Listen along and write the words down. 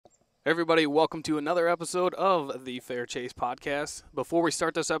Everybody, welcome to another episode of the Fair Chase podcast. Before we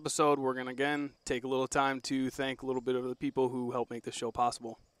start this episode, we're going to again take a little time to thank a little bit of the people who help make this show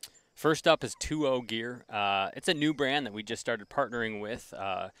possible. First up is 2O Gear. It's a new brand that we just started partnering with.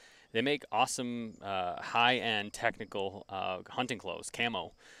 They make awesome high-end technical hunting clothes,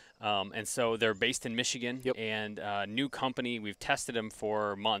 camo. And so they're based in Michigan, Yep. and new company. We've tested them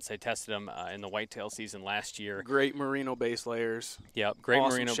for months. I tested them in the whitetail season last year. Great merino base layers. Yep, great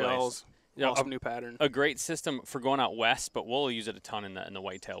awesome merino shells. base. You know, Awesome new pattern. A great system for going out west, but we'll use it a ton in the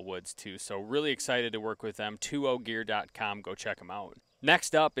whitetail woods too. So really excited to work with them. 20gear.com. Go check them out.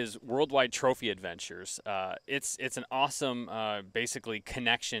 Next up is Worldwide Trophy Adventures. It's an awesome, basically,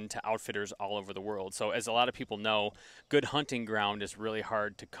 connection to outfitters all over the world. So as a lot of people know, good hunting ground is really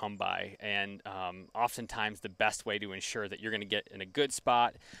hard to come by. And oftentimes the best way to ensure that you're going to get in a good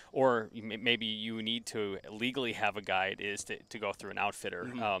spot, or maybe you need to legally have a guide, is to go through an outfitter.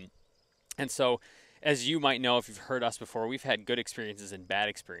 Mm-hmm. And so, as you might know, if you've heard us before, we've had good experiences and bad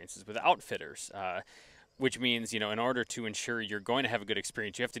experiences with outfitters, which means, in order to ensure you're going to have a good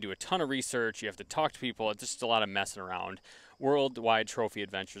experience, you have to do a ton of research, you have to talk to people, it's just a lot of messing around. Worldwide Trophy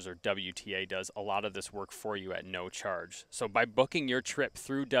Adventures, or WTA, does a lot of this work for you at no charge. So by booking your trip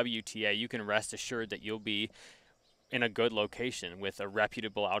through WTA, you can rest assured that you'll be in a good location with a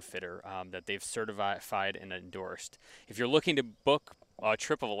reputable outfitter that they've certified and endorsed. If you're looking to book a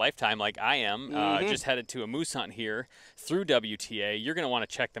trip of a lifetime like I am, just headed to a moose hunt here through WTA, you're going to want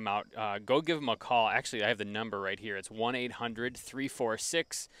to check them out. Go give them a call. Actually, I have the number right here. It's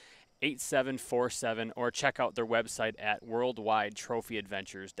 1-800-346-8747, or check out their website at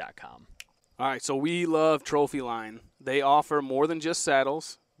worldwidetrophyadventures.com. All right, so we love Trophy Line. They offer more than just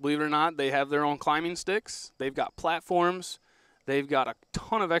saddles. Believe it or not, they have their own climbing sticks. They've got platforms. They've got a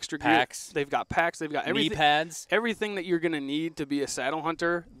ton of extra Packs. gear. They've got packs. They've got everything. Knee pads. Everything that you're going to need to be a saddle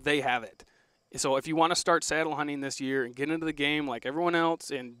hunter, they have it. So if you want to start saddle hunting this year and get into the game like everyone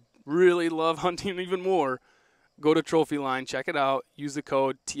else and really love hunting even more, go to Trophy Line, check it out, use the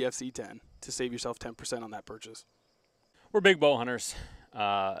code TFC10 to save yourself 10% on that purchase. We're big bow hunters.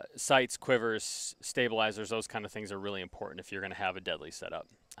 Sights, quivers, stabilizers, those kind of things are really important if you're going to have a deadly setup.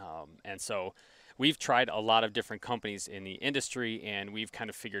 And so we've tried a lot of different companies in the industry, and we've kind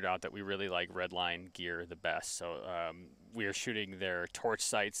of figured out that we really like Redline gear the best. So we are shooting their torch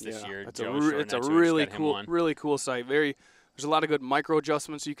sights this year. It's a really cool sight. There's a lot of good micro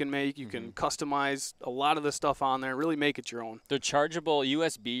adjustments you can make. You can customize a lot of the stuff on there. Really make it your own. The chargeable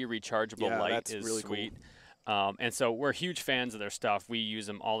USB rechargeable light is really sweet. Cool. And so we're huge fans of their stuff. We use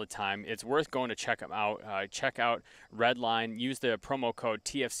them all the time. It's worth going to check them out. Check out Redline. Use the promo code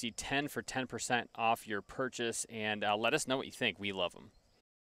TFC10 for 10% off your purchase, and let us know what you think. We love them.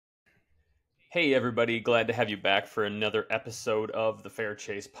 Hey, everybody. Glad to have you back for another episode of the Fair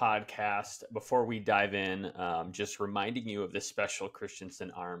Chase podcast. Before we dive in, just reminding you of this special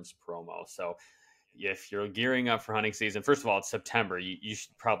Christensen Arms promo. So if you're gearing up for hunting season, first of all, it's September. You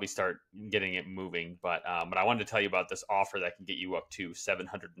should probably start getting it moving. But I wanted to tell you about this offer that can get you up to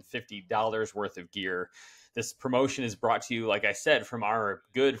 $750 worth of gear. This promotion is brought to you, like I said, from our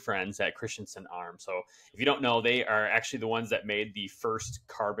good friends at Christensen Arms. So if you don't know, they are actually the ones that made the first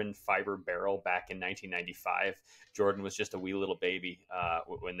carbon fiber barrel back in 1995. Jordan was just a wee little baby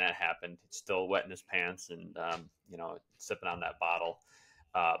when that happened. He's still wet in his pants and, sipping on that bottle.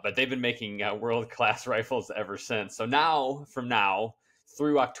 But they've been making world-class rifles ever since. So from now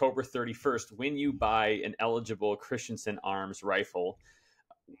through October 31st, when you buy an eligible Christensen Arms rifle,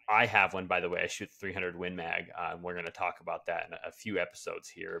 I have one, by the way. I shoot 300 Win Mag. We're going to talk about that in a few episodes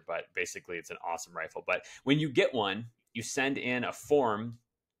here, but basically it's an awesome rifle. But when you get one, you send in a form.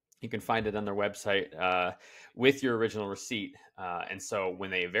 You can find it on their website with your original receipt. And so when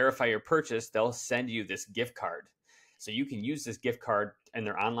they verify your purchase, they'll send you this gift card. So you can use this gift card in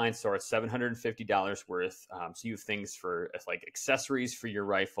their online store. It's $750 worth. So you have things for like accessories for your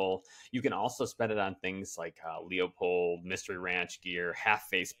rifle. You can also spend it on things like Leopold, Mystery Ranch gear,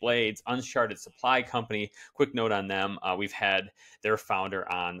 half-face blades, Uncharted Supply Company. Quick note on them. We've had their founder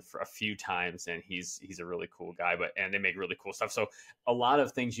on for a few times, and he's a really cool guy, and they make really cool stuff. So a lot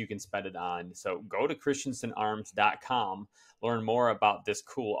of things you can spend it on. So go to christensenarms.com, learn more about this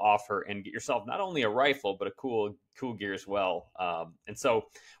cool offer, and get yourself not only a rifle, but a cool gear as well. And so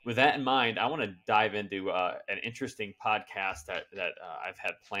with that in mind, I want to dive into an interesting podcast that I've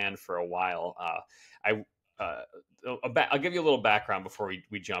had planned for a while. I'll give you a little background before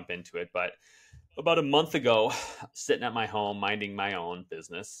we jump into it. But about a month ago, sitting at my home, minding my own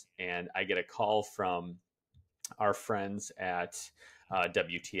business, and I get a call from our friends at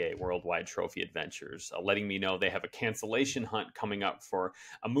WTA, Worldwide Trophy Adventures, letting me know they have a cancellation hunt coming up for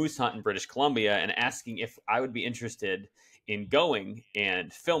a moose hunt in British Columbia, and asking if I would be interested in going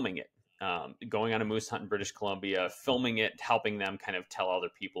and filming it. Going on a moose hunt in British Columbia, filming it, helping them kind of tell other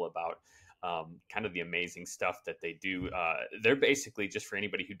people about kind of the amazing stuff that they do. They're basically, just for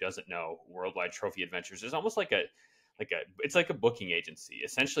anybody who doesn't know, Worldwide Trophy Adventures is almost like it's like a booking agency.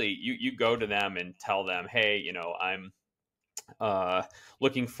 Essentially, you go to them and tell them, hey, you know, I'm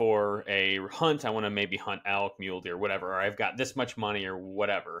looking for a hunt. I want to maybe hunt elk, mule deer, whatever, or I've got this much money or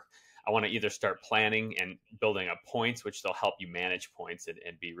whatever. I want to either start planning and building up points, which they'll help you manage points and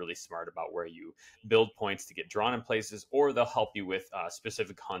be really smart about where you build points to get drawn in places, or they'll help you with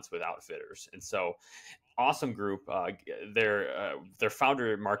specific hunts with outfitters. And so, awesome group. Their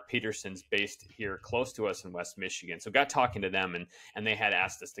founder, Mark Peterson's based here close to us in West Michigan. So got talking to them, and they had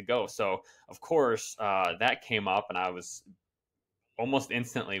asked us to go. So of course that came up, and I was almost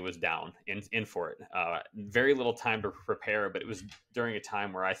instantly was down in for it. Very little time to prepare, but it was during a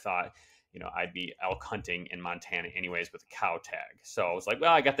time where I thought, you know, I'd be elk hunting in Montana anyways with a cow tag. So I was like,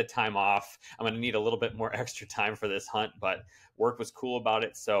 well, I got the time off. I'm going to need a little bit more extra time for this hunt, but work was cool about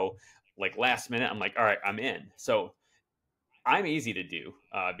it. So like last minute, I'm like, all right, I'm in. So I'm easy to do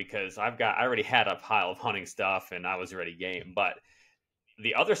because I already had a pile of hunting stuff and I was ready game. But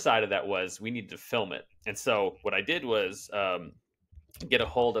the other side of that was we needed to film it. And so what I did was get a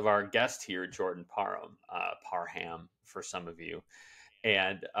hold of our guest here, Jordan Parham, Parham for some of you.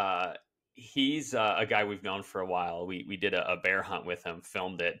 And he's a guy we've known for a while. We did a bear hunt with him,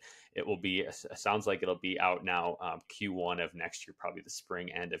 filmed it. It will be, sounds like it'll be out now Q1 of next year, probably the spring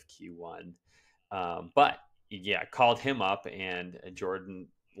end of Q1. But yeah, called him up, and Jordan,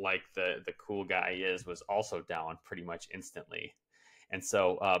 like the cool guy was also down pretty much instantly. And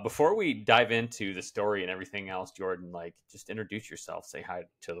so before we dive into the story and everything else, Jordan, like, just introduce yourself, say hi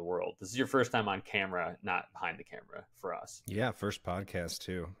to the world. This is your first time on camera, not behind the camera for us. Yeah, first podcast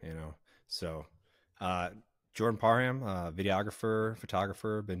too, you know. So Jordan Parham, videographer,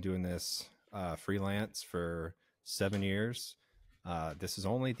 photographer, been doing this freelance for 7 years. This is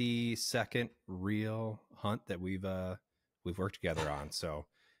only the second real hunt that we've worked together on. So,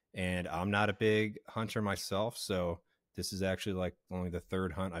 and I'm not a big hunter myself, so this is actually like only the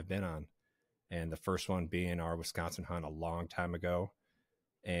third hunt I've been on, and the first one being our Wisconsin hunt a long time ago.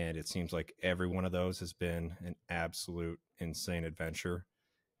 And it seems like every one of those has been an absolute insane adventure,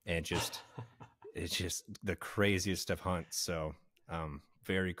 and it's just the craziest of hunts. So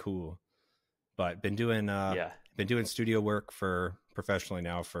very cool. But been doing studio work for professionally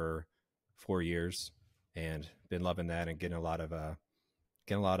now for 4 years, and been loving that, and getting a lot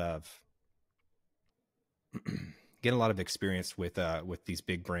of experience with these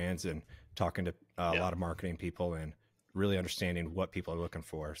big brands, and talking to a lot of marketing people, and really understanding what people are looking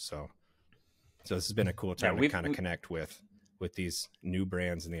for. So this has been a cool time to kind of connect with these new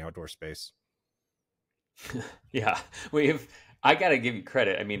brands in the outdoor space. Yeah, I got to give you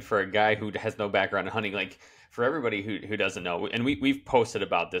credit. I mean, for a guy who has no background in hunting, like, for everybody who doesn't know, and we've posted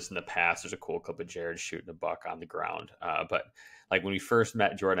about this in the past, there's a cool clip of Jared shooting a buck on the ground. But like, when we first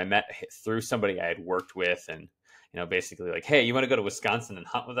met Jordan, I met through somebody I had worked with, and, you know, basically like, hey, you want to go to Wisconsin and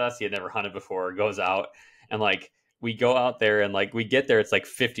hunt with us? He had never hunted before, goes out, and like, we go out there, and like, we get there, it's like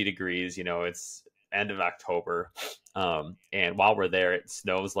 50 degrees, you know, it's end of October. And while we're there, it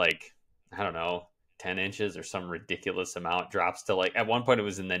snows like, I don't know, 10 inches or some ridiculous amount, drops to like, at one point it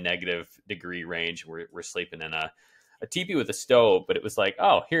was in the negative degree range. We're sleeping in a teepee with a stove, but it was like,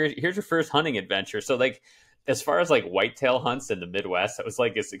 oh, here's your first hunting adventure. So like, as far as like whitetail hunts in the Midwest, it was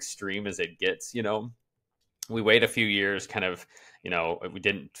like as extreme as it gets, you know. We wait a few years, kind of, you know, we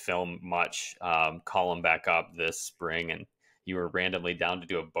didn't film much, call them back up this spring, and you were randomly down to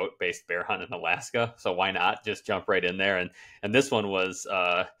do a boat-based bear hunt in Alaska. So why not just jump right in there? And this one was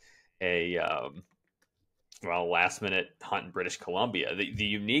last minute hunt in British Columbia. The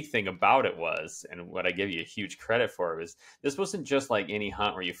unique thing about it was, and what I give you a huge credit for, was this wasn't just like any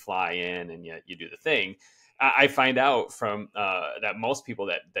hunt where you fly in and you do the thing. I find out from that most people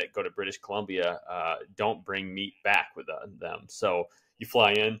that go to British Columbia don't bring meat back with them. So you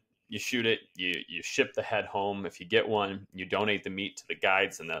fly in, you shoot it, you ship the head home. If you get one, you donate the meat to the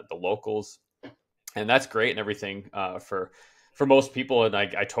guides and the locals. And that's great and everything for most people, and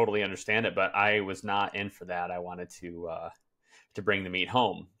I totally understand it, but I was not in for that. I wanted to bring the meat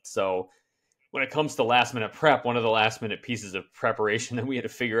home. So when it comes to last minute prep, one of the last minute pieces of preparation that we had to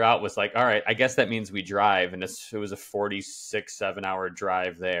figure out was like, all right, I guess that means we drive. And it was a 46-7 hour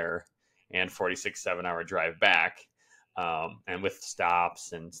drive there and 46-7 hour drive back. And with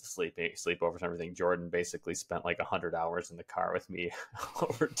stops and sleepovers and everything, Jordan basically spent like 100 hours in the car with me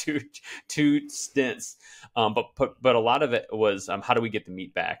over two stints. But a lot of it was how do we get the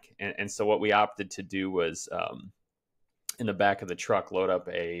meat back? And so what we opted to do was in the back of the truck load up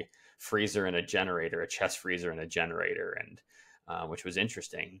a freezer and a generator, a chest freezer and a generator, and which was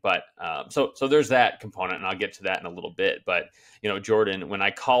interesting. But so there's that component, and I'll get to that in a little bit. But Jordan, when I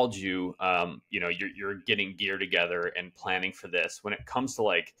called you, you're getting gear together and planning for this. When it comes to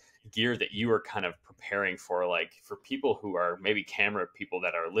like gear that you are kind of preparing for, like for people who are maybe camera people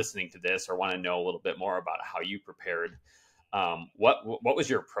that are listening to this or want to know a little bit more about how you prepared, what was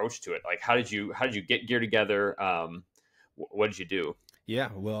your approach to it? Like how did you get gear together? What did you do? Yeah,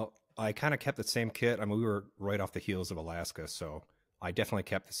 well, I kind of kept the same kit. I mean, we were right off the heels of Alaska, so I definitely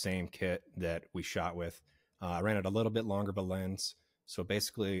kept the same kit that we shot with. I ran it a little bit longer of a lens. So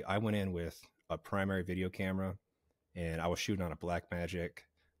basically, I went in with a primary video camera, and I was shooting on a Blackmagic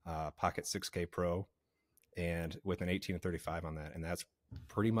Pocket 6K Pro, and with an 18 to 35 on that. And that's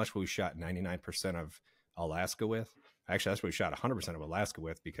pretty much what we shot 99% of Alaska with. Actually, that's what we shot 100% of Alaska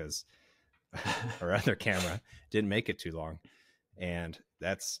with, because our other camera didn't make it too long. And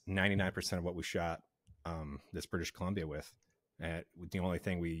that's 99% of what we shot this British Columbia with. And the only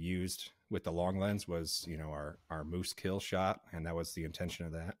thing we used with the long lens was, our moose kill shot, and that was the intention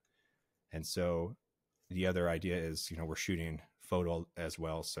of that. And so the other idea is, we're shooting photo as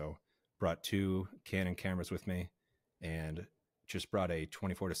well. So brought 2 Canon cameras with me, and just brought a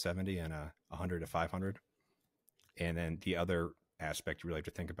 24 to 70 and a 100 to 500. And then the other aspect you really have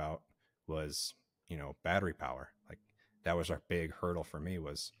to think about was, battery power. Like that was our big hurdle for me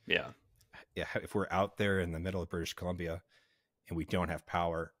was, if we're out there in the middle of British Columbia and we don't have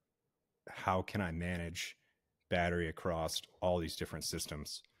power, how can I manage battery across all these different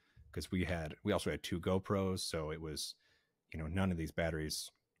systems? Because we also had 2 GoPros, so it was, none of these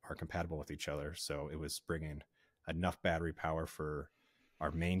batteries are compatible with each other. So it was bringing enough battery power for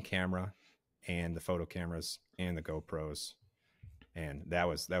our main camera and the photo cameras and the GoPros. And that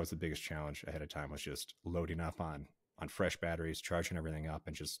was the biggest challenge ahead of time, was just loading up on fresh batteries, charging everything up,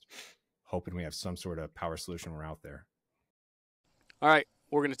 and just hoping we have some sort of power solution when we're out there. All right,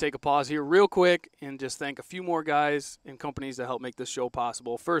 we're going to take a pause here real quick and just thank a few more guys and companies that help make this show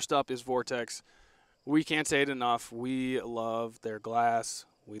possible. First up is Vortex. We can't say it enough. We love their glass.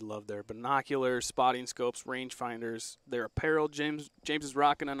 We love their binoculars, spotting scopes, rangefinders, their apparel. James is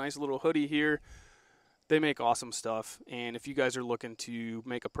rocking a nice little hoodie here. They make awesome stuff. And if you guys are looking to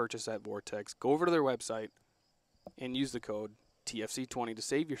make a purchase at Vortex, go over to their website and use the code TFC20 to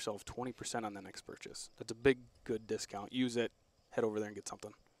save yourself 20% on the next purchase. That's a big, good discount. Use it. Head over there and get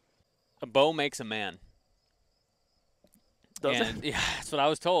something. A bow makes a man. Does and, it? Yeah, that's what I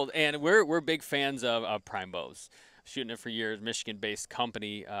was told. And we're big fans of Prime Bows. Shooting it for years, Michigan-based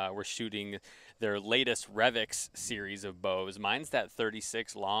company. We're shooting their latest Revix series of bows. Mine's that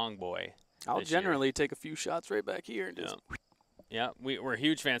 36 long boy. I'll generally take a few shots right back here and just. Yeah, we're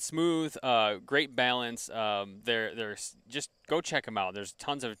huge fans. Smooth, great balance. They're just go check them out. There's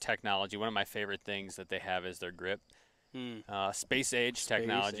tons of technology. One of my favorite things that they have is their grip. Space age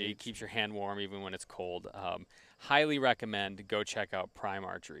technology keeps your hand warm even when it's cold. Highly recommend. Go check out Prime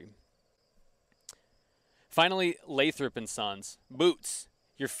Archery. Finally, Lathrop and Sons boots.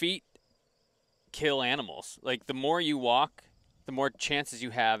 Your feet kill animals. Like the more you walk, the more chances you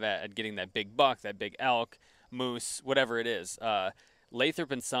have at getting that big buck, that big elk, moose, whatever it is.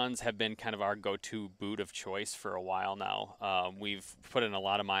 Lathrop and Sons have been kind of our go-to boot of choice for a while now. We've put in a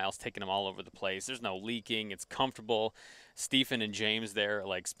lot of miles, taken them all over the place. There's no leaking. It's comfortable. Stephen and James there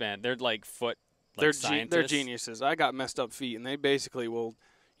they're like foot like scientists. They're geniuses. I got messed up feet, and they basically will,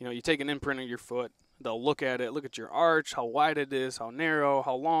 you take an imprint of your foot. They'll look at it, look at your arch, how wide it is, how narrow,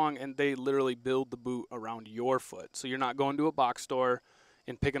 how long, and they literally build the boot around your foot. So you're not going to a box store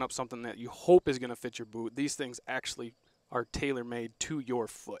and picking up something that you hope is going to fit your boot. These things actually are tailor-made to your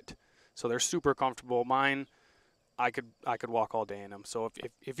foot. So they're super comfortable. Mine, I could walk all day in them. So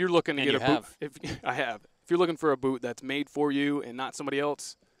if you're looking to get a boot, if you're looking for a boot that's made for you and not somebody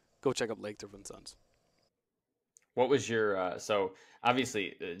else, go check out Lathrop and Sons. What was your so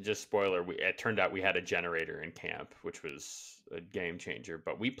obviously just spoiler, it turned out we had a generator in camp, which was a game changer,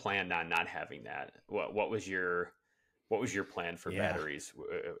 but we planned on not having that. What was your plan for batteries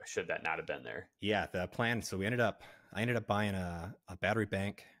should that not have been there? Yeah, the plan, so I ended up buying a battery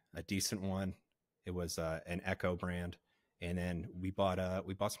bank, a decent one. It was an Echo brand, and then we bought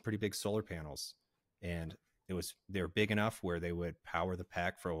some pretty big solar panels, and they were big enough where they would power the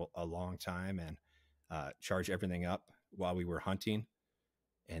pack for a long time and charge everything up while we were hunting.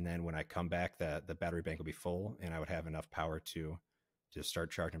 And then when I come back, the battery bank will be full, and I would have enough power to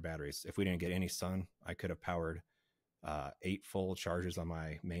start charging batteries. If we didn't get any sun, I could have powered 8 full charges on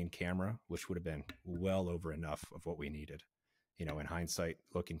my main camera, which would have been well over enough of what we needed. You know, in hindsight,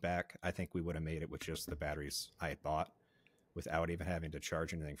 looking back, I think we would have made it with just the batteries I had bought without even having to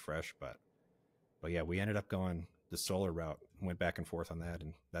charge anything fresh. But yeah, we ended up going the solar route, went back and forth on that,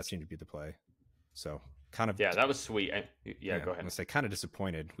 and that seemed to be the play. So kind of, Yeah, that was sweet. Yeah, go I'm ahead. gonna say kind of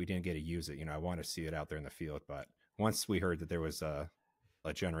disappointed we didn't get to use it. You know, I wanted to see it out there in the field, but once we heard that there was a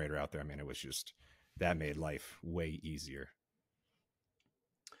generator out there, I mean, it was just, that made life way easier.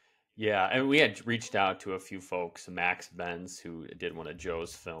 Yeah, and we had reached out to a few folks, Max Benz, who did one of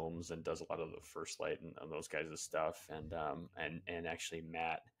Joe's films and does a lot of the First Light and those guys' stuff, and actually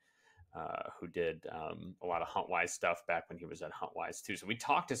Matt, who did a lot of Huntwise stuff back when he was at Huntwise too. So we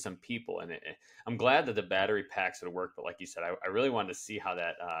talked to some people, and I'm glad that the battery packs would work. But like you said, I really wanted to see how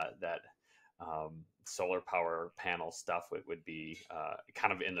that solar power panel stuff would be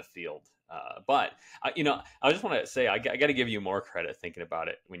kind of in the field. But you know, I just want to say I got to give you more credit thinking about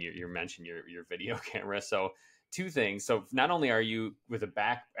it when you mentioned your video camera. So two things. So not only are you with a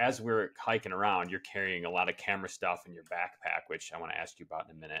back, as we're hiking around, you're carrying a lot of camera stuff in your backpack, which I want to ask you about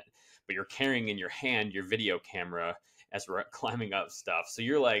in a minute. But you're carrying in your hand your video camera as we're climbing up stuff. So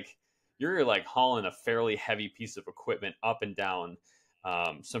you're like hauling a fairly heavy piece of equipment up and down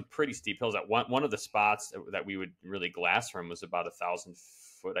some pretty steep hills. At one of the spots that we would really glass from was about 1,000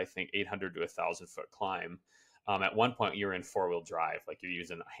 foot, I think 800 to 1,000 foot climb. At one point, you're in 4-wheel drive, like you're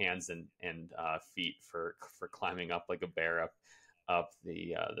using hands and feet for climbing up like a bear up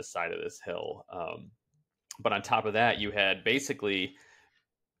the side of this hill. But on top of that, you had basically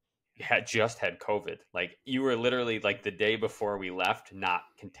just had COVID. Like you were literally like the day before we left, not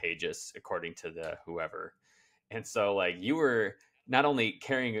contagious according to the whoever. And so like you were not only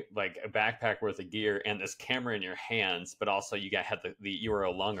carrying like a backpack worth of gear and this camera in your hands, but also had the you were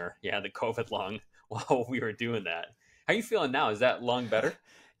a lunger. You had the COVID lung while we were doing that. How are you feeling now? Is that lung better?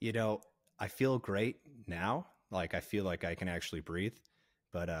 You know, I feel great now. Like I feel like I can actually breathe.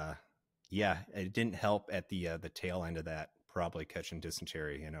 But yeah, it didn't help at the tail end of that, probably catching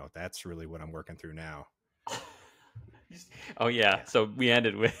dysentery. You know, that's really what I'm working through now. Oh yeah. So we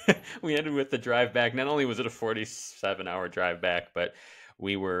ended with the drive back. Not only was it a 47-hour drive back, but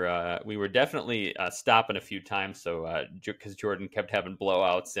we were definitely stopping a few times. So because Jordan kept having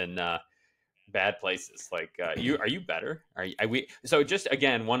blowouts and bad places. Like are you better? So just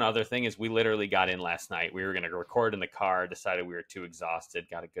again, one other thing is we literally got in last night. We were going to record in the car, decided we were too exhausted,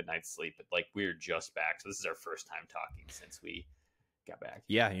 got a good night's sleep, but like we were just back. So this is our first time talking since we got back.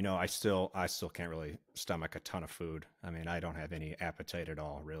 Yeah, you know, I still can't really stomach a ton of food. I mean, I don't have any appetite at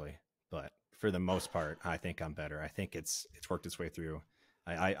all, really. But for the most part, I think I'm better. I think it's worked its way through.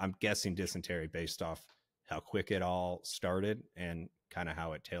 I'm guessing dysentery based off how quick it all started and kind of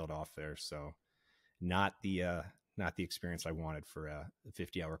how it tailed off there. So not the experience I wanted for a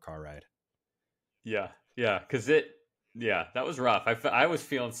 50-hour car ride. Yeah, because that was rough. I was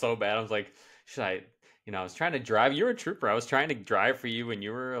feeling so bad. I was like, should I? You know, I was trying to drive. You were a trooper. I was trying to drive for you, and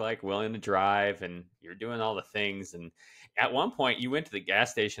you were like willing to drive, and you're doing all the things. And at one point, you went to the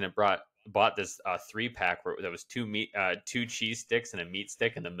gas station and bought this 3-pack where there was 2 cheese sticks and a meat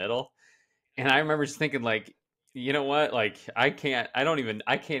stick in the middle. And I remember just thinking, like, you know what? Like, I don't even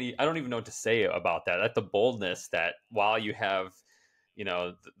know what to say about that. That's the boldness that while you have, you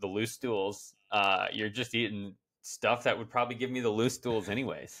know, the loose stools, you're just eating stuff that would probably give me the loose stools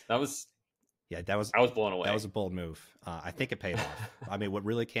anyways. I was blown away. That was a bold move. I think it paid off. I mean, what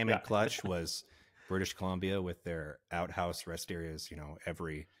really came in clutch was British Columbia with their outhouse rest areas. You know,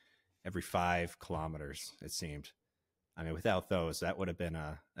 every 5 kilometers it seemed. I mean, without those, that would have been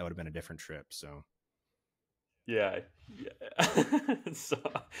a different trip. So. Yeah. So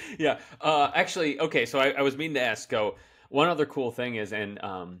yeah. Actually, okay. So I was meaning to ask. So one other cool thing is, and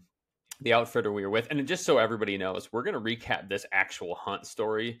the outfitter we were with, and just so everybody knows, we're going to recap this actual hunt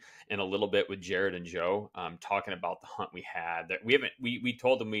story in a little bit with Jared and Joe, talking about the hunt we had. That we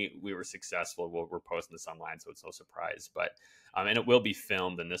told them we were successful. We're posting this online, so it's no surprise. But and it will be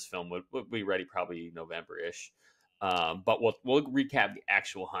filmed, and this film will be ready probably November-ish. But we'll recap the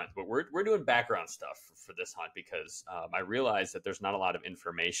actual hunt. But we're doing background stuff for this hunt because I realized that there's not a lot of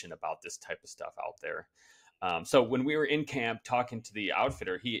information about this type of stuff out there. So when we were in camp talking to the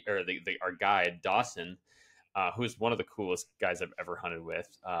outfitter, our guide Dawson, who's one of the coolest guys I've ever hunted with,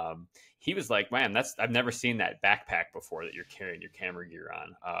 he was like, "Man, I've never seen that backpack before that you're carrying your camera gear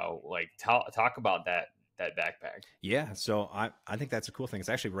on." Like talk about that backpack. Yeah, so I think that's a cool thing. It's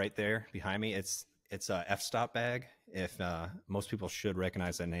actually right there behind me. it's a f-stop bag. If most people should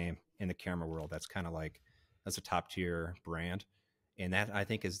recognize that name in the camera world. That's kind of like, that's a top tier brand, and that I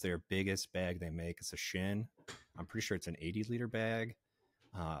think is their biggest bag they make. It's a Shin. I'm pretty sure it's an 80-liter bag.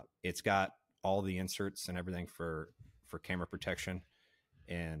 It's got all the inserts and everything for camera protection,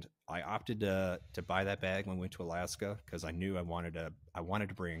 and I opted to buy that bag when we went to Alaska because I knew I wanted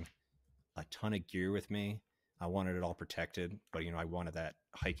to bring a ton of gear with me. I wanted it all protected, but I wanted that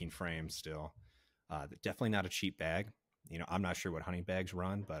hiking frame still. Definitely not a cheap bag. I'm not sure what hunting bags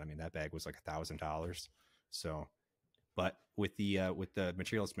run, but I mean that bag was like $1,000. So, but with the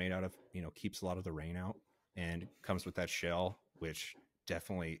material it's made out of, keeps a lot of the rain out, and comes with that shell, which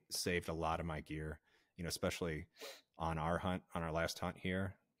definitely saved a lot of my gear. Especially on our last hunt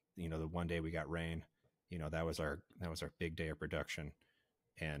here. The one day we got rain. That was our big day of production,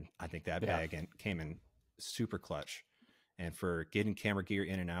 and I think that bag came in super clutch. And for getting camera gear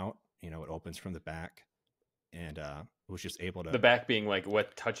in and out, it opens from the back, and was just able to. The back being like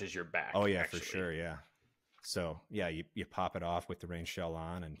what touches your back. Oh yeah, actually. for sure, yeah. So yeah, you pop it off with the rain shell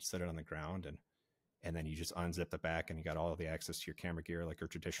on and set it on the ground, and then you just unzip the back, and you got all of the access to your camera gear like your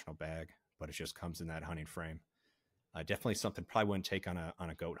traditional bag, but it just comes in that hunting frame. Definitely something probably wouldn't take on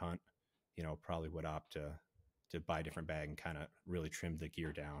a goat hunt. Probably would opt to buy a different bag and kind of really trim the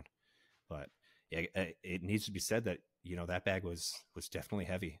gear down. But it needs to be said that that bag was definitely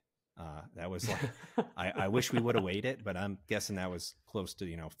heavy. That was like I wish we would have weighed it, but I'm guessing that was close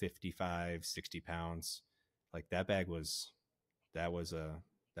to 55, 60 pounds. Like that bag was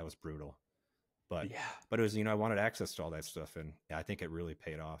brutal. But it was I wanted access to all that stuff, and I think it really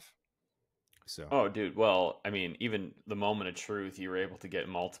paid off. So oh dude, well, I mean, even the moment of truth, you were able to get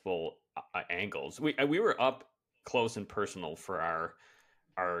multiple angles. We were up close and personal for our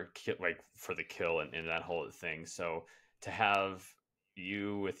like for the kill and that whole thing. So to have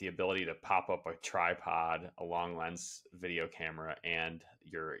you with the ability to pop up a tripod, a long lens video camera, and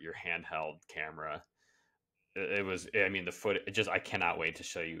your handheld camera, it was, I mean, the footage, I cannot wait to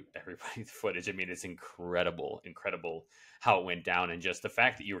show you everybody the footage. I mean, it's incredible how it went down, and just the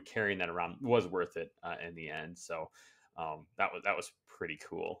fact that you were carrying that around was worth it in the end. So that was pretty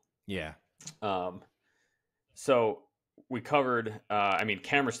cool. Yeah. So we covered, I mean,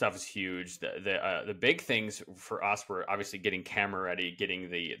 camera stuff is huge. The big things for us were obviously getting camera ready, getting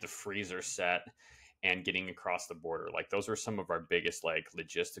the freezer set, and getting across the border. Like those were some of our biggest like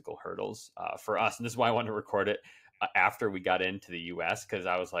logistical hurdles for us. And this is why I wanted to record it after we got into the US, because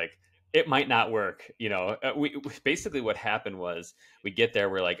I was like, it might not work. We basically, what happened was we get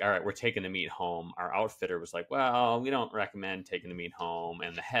there, we're like, all right, we're taking the meat home. Our outfitter was like, well, we don't recommend taking the meat home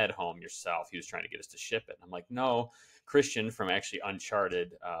and the head home yourself. He was trying to get us to ship it. And I'm like, no. Christian from actually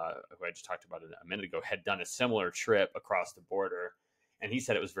Uncharted, who I just talked about a minute ago, had done a similar trip across the border, and he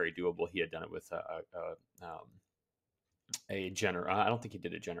said it was very doable. He had done it with a generator. I don't think he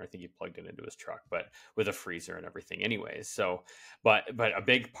did a generator. I think he plugged it into his truck, but with a freezer and everything anyways. So, but a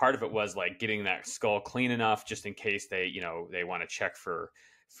big part of it was like getting that skull clean enough just in case they want to check for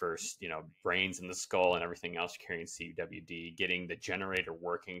brains in the skull and everything else, carrying CWD, getting the generator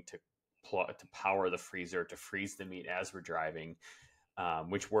working to power the freezer to freeze the meat as we're driving,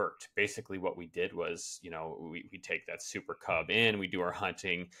 which worked. Basically what we did was, we take that Super Cub in, we do our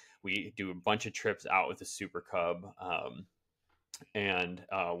hunting, we do a bunch of trips out with the Super Cub, and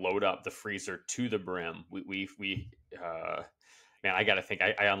load up the freezer to the brim. Man, I got to think,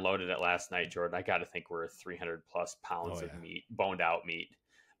 I unloaded it last night, Jordan. I got to think we're 300 plus pounds of meat, boned out meat.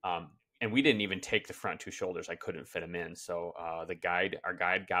 And we didn't even take the front two shoulders. I couldn't fit them in. So our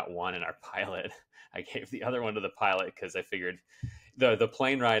guide got one, and our pilot, I gave the other one to the pilot because I figured the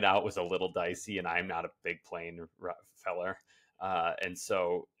plane ride out was a little dicey, and I'm not a big plane feller. And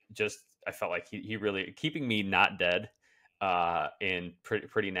so I felt like he really, keeping me not dead in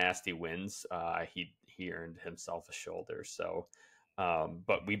pretty nasty winds, he earned himself a shoulder. So,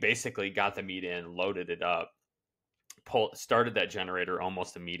 but we basically got the meat in, loaded it up, started that generator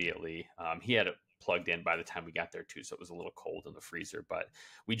almost immediately. He had it plugged in by the time we got there too, so it was a little cold in the freezer. But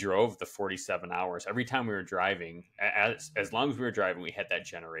we drove the 47 hours. Every time we were driving, as long as we were driving, we had that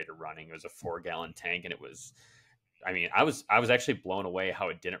generator running. It was a 4-gallon tank, and it was, I mean, I was actually blown away how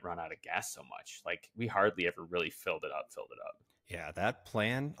it didn't run out of gas so much. Like we hardly ever really filled it up. Yeah, that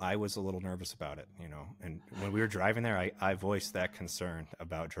plan, I was a little nervous about it, and when we were driving there, I voiced that concern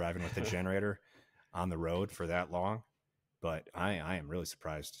about driving with the generator on the road for that long. But I am really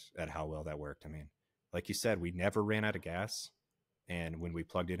surprised at how well that worked. I mean, like you said, we never ran out of gas. And when we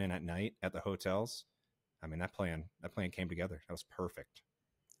plugged it in at night at the hotels, I mean, that plan came together. That was perfect.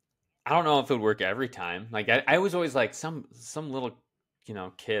 I don't know if it would work every time. Like I was always like some little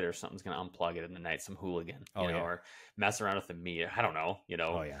kid or something's going to unplug it in the night, some hooligan, Oh, yeah. or mess around with the meat. I don't know,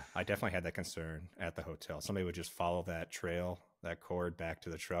 Oh yeah, I definitely had that concern at the hotel. Somebody would just follow that trail, that cord back to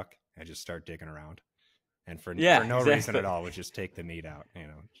the truck, and just start digging around, and for Yeah, no reason exactly. at all, would just take the meat out. You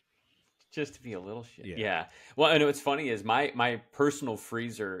know. Just to be a little shit. Yeah. Yeah. Well, and what's funny is my personal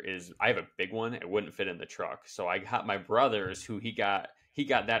freezer is, I have a big one. It wouldn't fit in the truck. So I got my brother's, who he got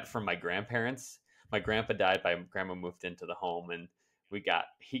that from my grandparents. My grandpa died, my grandma moved into the home, and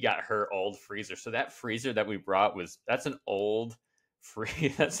he got her old freezer. So that freezer that we brought that's an old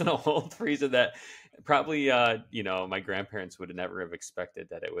that's an old freezer that probably my grandparents would never have expected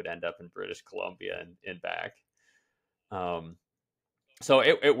that it would end up in British Columbia and back. Um so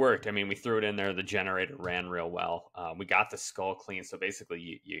it worked. I mean, we threw it in there. The generator ran real well. We got the skull clean. So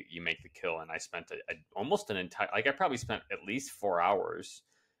basically, you make the kill, and I spent almost an entire, like, I probably spent at least 4 hours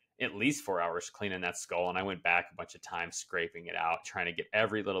cleaning that skull, and I went back a bunch of times scraping it out, trying to get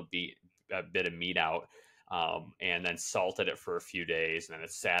every little bit of meat out, and then salted it for a few days, and then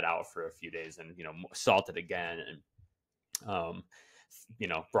it sat out for a few days, and salted again, and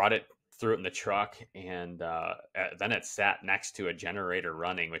brought it, threw it in the truck, and then it sat next to a generator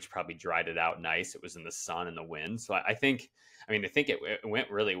running, which probably dried it out nice. It was in the sun and the wind, so I think it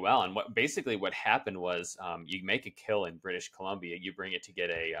went really well. And what happened was, you make a kill in British Columbia, you bring it to get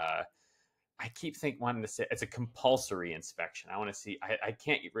I keep wanting to say it's a compulsory inspection. I want to see. I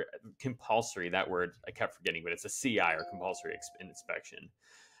can't compulsory, that word I kept forgetting, but it's a CI, or compulsory inspection.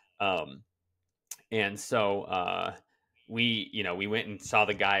 Um, and so we went and saw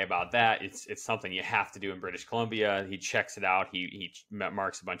the guy about that. It's something you have to do in British Columbia. He checks it out. He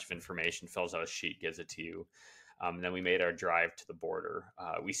marks a bunch of information, fills out a sheet, gives it to you. And then we made our drive to the border.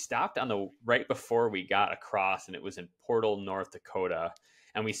 We stopped right before we got across, and it was in Portal, North Dakota.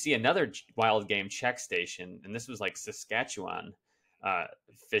 And we see another wild game check station, and this was like Saskatchewan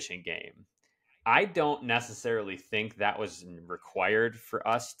fishing game. I don't necessarily think that was required for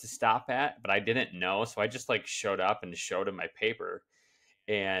us to stop at, but I didn't know, so I just showed up and showed them my paper,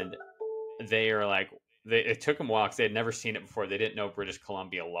 and they are like, it took them a while because they had never seen it before. They didn't know British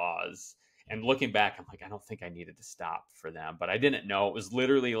Columbia laws, and looking back, I'm like, I don't think I needed to stop for them, but I didn't know it was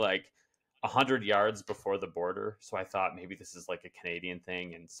literally 100 yards before the border, so I thought maybe this is like a Canadian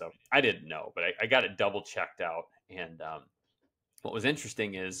thing, and so I didn't know, but I got it double checked out, and what was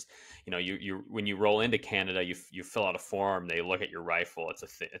interesting is, you when you roll into Canada, you fill out a form. They look at your rifle.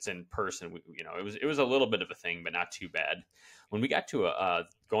 It's in person. It was a little bit of a thing, but not too bad. When we got to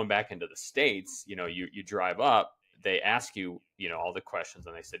going back into the States, you drive up. They ask you, all the questions,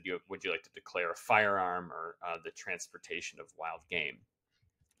 and they said, would you like to declare a firearm or the transportation of wild game?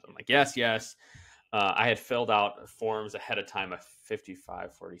 So I'm like, yes, yes. I had filled out forms ahead of time, a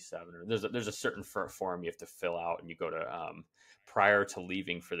 5547, or there's a certain form you have to fill out, and you go to prior to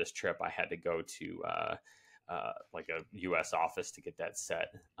leaving for this trip, I had to go to like a U.S. office to get that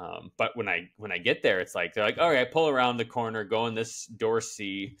set. But when I get there, it's like they're like, all right, pull around the corner, go in this door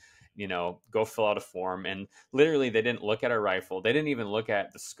C, go fill out a form, and literally they didn't look at our rifle, they didn't even look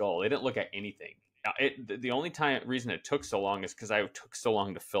at the skull, they didn't look at anything. The only reason it took so long is because I took so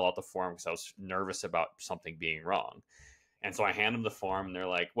long to fill out the form because I was nervous about something being wrong. And so I hand them the form, and they're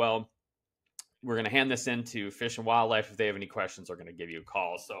like, well, we're going to hand this in to Fish and Wildlife. If they have any questions, they're going to give you a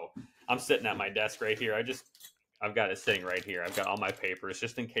call. So I'm sitting at my desk right here. I've got it sitting right here. I've got all my papers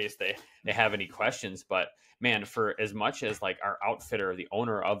just in case they have any questions. But man, for as much as our outfitter, the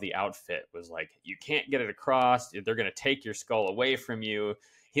owner of the outfit, was like, you can't get it across, they're going to take your skull away from you,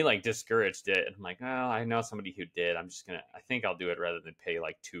 he discouraged it. And I'm like, well, I know somebody who did. I think I'll do it rather than pay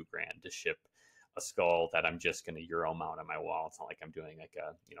 $2,000 to ship a skull that I'm just going to Euro mount on my wall. It's not like I'm doing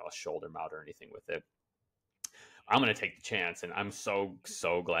a shoulder mount or anything with it. I'm going to take the chance, and I'm so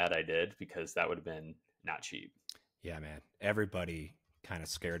glad I did, because that would have been not cheap. Yeah, man. Everybody kind of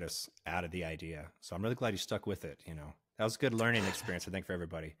scared us out of the idea, so I'm really glad you stuck with it. That was a good learning experience, I think, for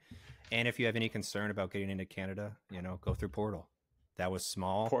everybody. And if you have any concern about getting into Canada, go through Portal. That was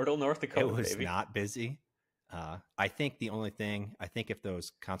small. Portal, North Dakota. It was baby. Not busy. I think the only thing, if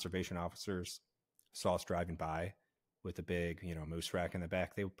those conservation officers saw us driving by with a big, moose rack in the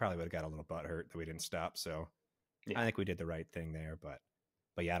back, they probably would have got a little butthurt that we didn't stop. So yeah. I think we did the right thing there, but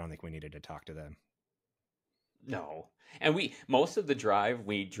yeah, I don't think we needed to talk to them. No. And most of the drive,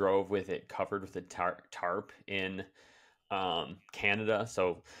 we drove with it covered with a tarp in Canada.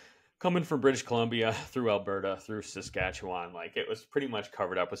 So coming from British Columbia through Alberta, through Saskatchewan, it was pretty much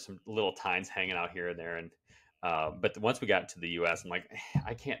covered up with some little tines hanging out here and there. And But once we got to the U.S., I'm like,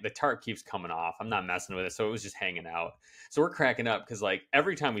 I can't. The tarp keeps coming off. I'm not messing with it, so it was just hanging out. So we're cracking up because like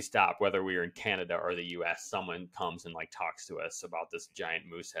every time we stop, whether we are in Canada or the U.S., someone comes and like talks to us about this giant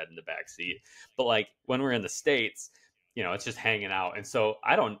moose head in the back seat. But like when we're in the States, it's just hanging out. And so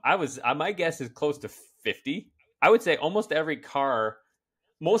I don't. I was. My guess is close to 50. I would say almost every car.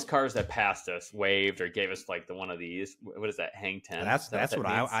 Most cars that passed us waved or gave us like the one of these. What is that? Hang 10. That's what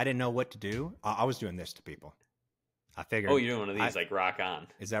I didn't know what to do. I was doing this to people. I figured. Oh, you're doing one of these like rock on.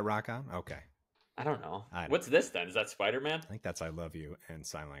 Is that rock on? Okay. I don't know. What's this then? Is that Spider-Man? I think that's I love you in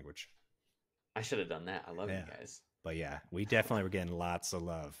sign language. I should have done that. I love you guys. But yeah, we definitely were getting lots of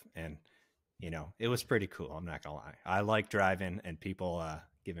love, and it was pretty cool. I'm not gonna lie. I like driving and people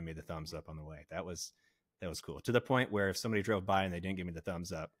giving me the thumbs up on the way. That was cool. To the point where if somebody drove by and they didn't give me the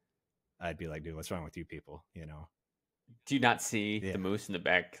thumbs up, I'd be like, dude, what's wrong with you people? Do you not see the moose in the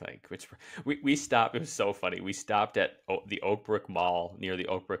back? Like, we stopped. It was so funny. We stopped at the Oakbrook Mall, near the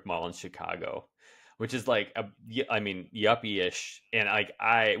Oakbrook Mall in Chicago, which is like yuppie-ish. And like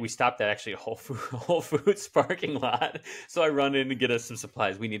we stopped at actually a Whole Foods parking lot. So I run in to get us some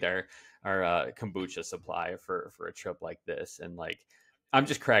supplies. We need our kombucha supply for a trip like this. And like, I'm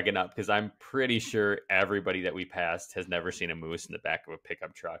just cracking up because I'm pretty sure everybody that we passed has never seen a moose in the back of a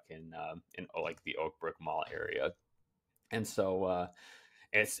pickup truck in like the Oakbrook Mall area. And so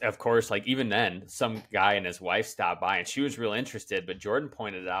it's, of course, like even then, some guy and his wife stopped by and she was real interested. But Jordan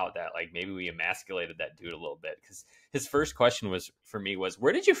pointed out that like maybe we emasculated that dude a little bit because his first question was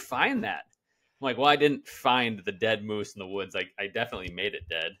where did you find that? I'm like, well, I didn't find the dead moose in the woods. Like I definitely made it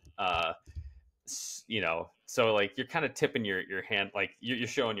dead. So like you're kind of tipping your hand, like you're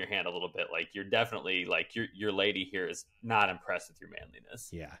showing your hand a little bit. Like you're definitely like your lady here is not impressed with your manliness.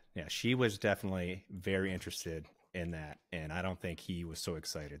 Yeah. She was definitely very interested in that, and I don't think he was so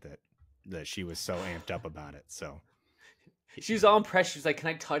excited that she was so amped up about it. So she was all impressed. She was like, "Can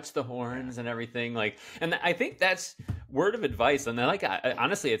I touch the horns and everything?" Like, and I think that's word of advice. And then, like,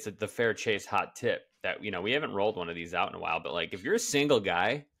 honestly, it's the fair chase hot tip that we haven't rolled one of these out in a while. But like, if you're a single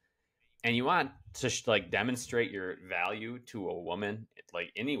guy and you want to like demonstrate your value to a woman,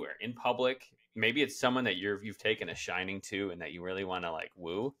 like anywhere in public, maybe it's someone that you've taken a shining to and that you really want to like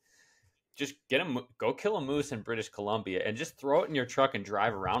woo. Just go kill a moose in British Columbia and just throw it in your truck and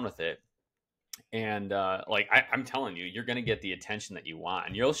drive around with it. And I'm telling you, you're going to get the attention that you want.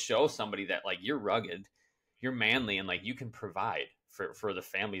 And you'll show somebody that like you're rugged, you're manly, and like you can provide for the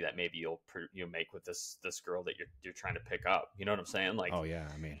family that maybe you'll make with this girl that you're trying to pick up. You know what I'm saying? Like, oh yeah,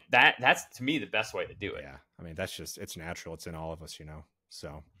 I mean that's to me the best way to do it. Yeah, I mean that's just, it's natural. It's in all of us,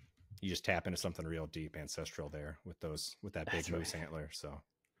 So you just tap into something real deep ancestral there with that big moose antler. So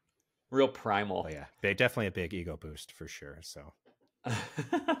real primal. But yeah, definitely a big ego boost for sure. So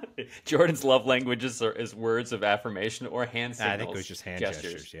Jordan's love language is words of affirmation or hand signals. I think it was just hand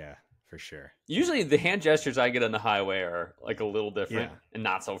gestures. Yeah, for sure. Usually the hand gestures I get on the highway are like a little different and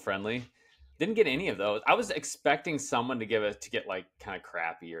not so friendly. Didn't get any of those. I was expecting someone to get like kind of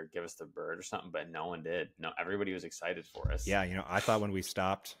crappy or give us the bird or something, but no one did. No, everybody was excited for us. Yeah, I thought when we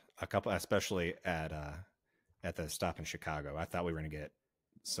stopped a couple, especially at the stop in Chicago, I thought we were going to get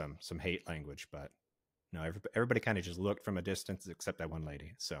some hate language, but no, everybody kind of just looked from a distance except that one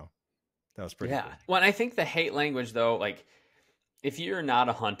lady. So that was pretty cool. Well, and I think the hate language though, like if you're not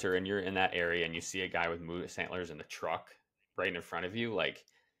a hunter and you're in that area and you see a guy with moose antlers in the truck right in front of you, like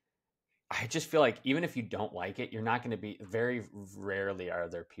I just feel like even if you don't like it, you're not going to be, very rarely are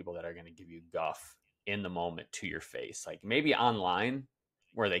there people that are going to give you guff in the moment to your face. Like maybe online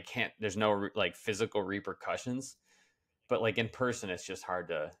where there's no like physical repercussions, but like in person, it's just hard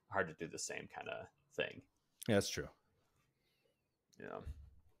to do the same kind of thing. Yeah, that's true. Yeah.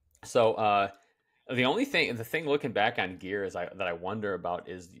 So the thing looking back on gear that I wonder about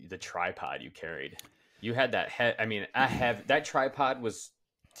is the tripod you carried. You had that head. I mean, that tripod was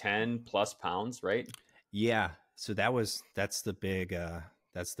 10 plus pounds, right? Yeah. So that's the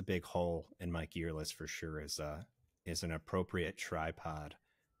big hole in my gear list for sure is an appropriate tripod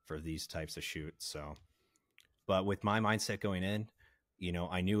for these types of shoots. So, but with my mindset going in,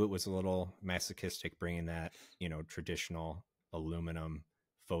 I knew it was a little masochistic bringing that, traditional aluminum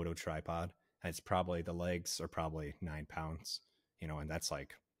photo tripod. And the legs are probably 9 pounds, and that's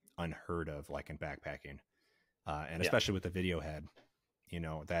like unheard of, like in backpacking. And especially with the video head,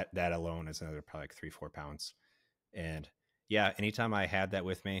 that alone is another probably like 3-4 pounds. And yeah, anytime I had that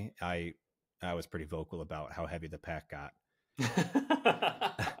with me, I was pretty vocal about how heavy the pack got.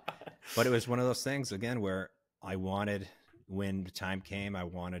 But it was one of those things again where I wanted, when the time came, I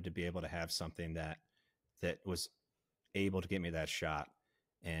wanted to be able to have something that was able to get me that shot.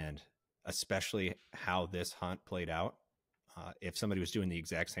 And especially how this hunt played out. If somebody was doing the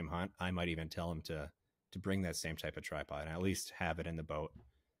exact same hunt, I might even tell them to bring that same type of tripod and at least have it in the boat,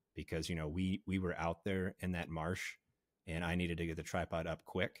 because we were out there in that marsh, and I needed to get the tripod up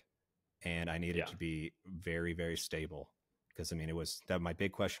quick, and I needed Yeah. to be very, very stable, because I mean, it was that my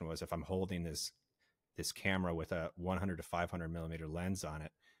big question was, if I'm holding this camera with a 100 to 500 millimeter lens on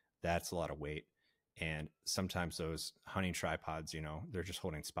it, that's a lot of weight. And sometimes those hunting tripods, they're just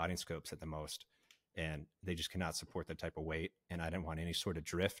holding spotting scopes at the most, and they just cannot support that type of weight. And I didn't want any sort of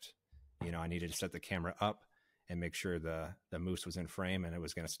drift. I needed to set the camera up and make sure the moose was in frame and it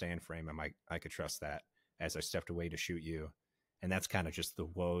was going to stay in frame, and I could trust that as I stepped away to shoot you. And that's kind of just the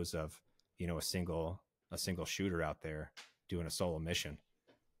woes of a single shooter out there doing a solo mission.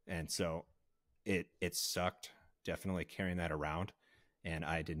 And so it sucked, definitely, carrying that around, and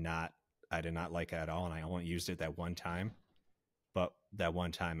I did not like it at all. And I only used it that one time, but that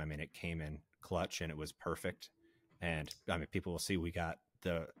one time, I mean, it came in clutch and it was perfect. And I mean, people will see we got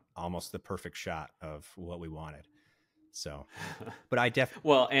almost the perfect shot of what we wanted. So, but I definitely,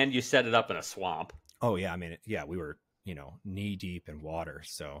 well, and you set it up in a swamp. oh yeah, I mean, yeah, we were knee deep in water.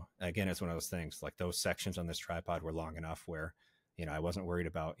 So again, it's one of those things, like those sections on this tripod were long enough where I wasn't worried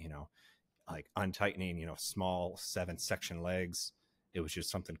about like untightening small 7-section legs. It was just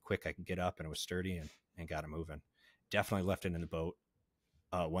something quick I could get up, and it was sturdy, and got it moving. Definitely left it in the boat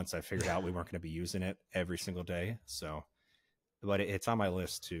once I figured out we weren't going to be using it every single day. So, but it's on my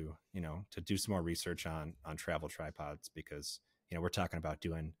list to to do some more research on travel tripods, because we're talking about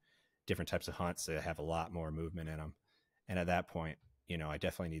doing different types of hunts that have a lot more movement in them. And at that point, I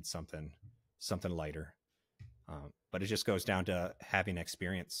definitely need something lighter. But it just goes down to having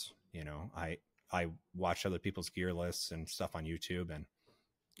experience. I watch other people's gear lists and stuff on YouTube, and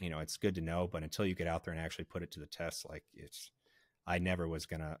it's good to know, but until you get out there and actually put it to the test, like I never was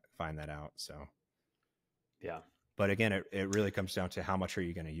gonna find that out. So yeah. But again, it really comes down to how much are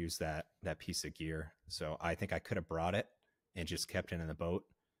you going to use that piece of gear. So I think I could have brought it and just kept it in the boat,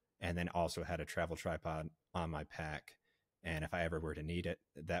 and then also had a travel tripod on my pack. And if I ever were to need it,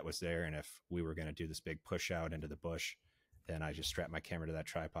 that was there. And if we were going to do this big push out into the bush, then I just strap my camera to that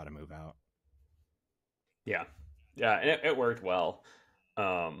tripod and move out. Yeah. Yeah. And it worked well.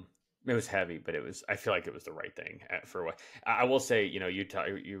 It was heavy, but I feel like it was the right thing for what I will say.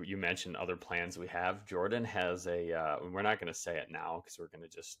 You mentioned other plans we have. Jordan has we're not going to say it now because we're going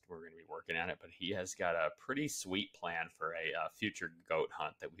to be working on it, but he has got a pretty sweet plan for a future goat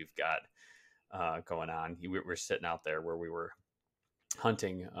hunt that we've got going on. We're sitting out there where we were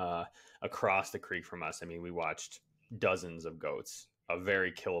hunting across the creek from us. I mean, we watched dozens of goats,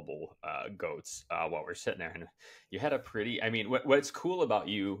 very killable goats, while we're sitting there. And you had a pretty, I mean, what's cool about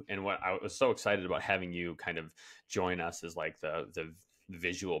you, and what I was so excited about having you kind of join us as like the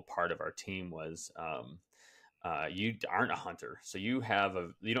visual part of our team was, you aren't a hunter. So you're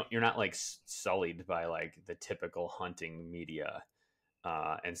not like sullied by like the typical hunting media.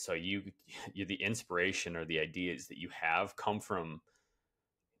 And so the inspiration or the ideas that you have come from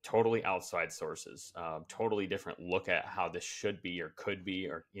totally outside sources, totally different look at how this should be or could be,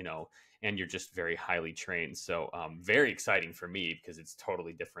 or, and you're just very highly trained. So very exciting for me because it's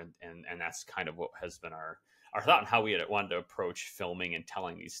totally different. And that's kind of what has been our thought and how we had wanted to approach filming and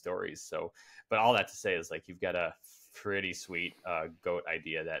telling these stories. So, but all that to say is like, you've got a pretty sweet goat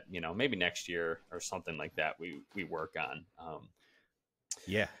idea that, maybe next year or something like that, we work on.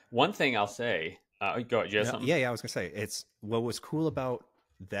 Yeah. One thing I'll say, go ahead. Yeah. I was gonna say, it's what was cool about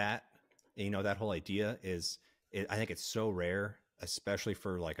that, that whole idea is I think it's so rare, especially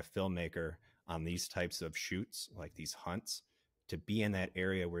for like a filmmaker on these types of shoots, like these hunts, to be in that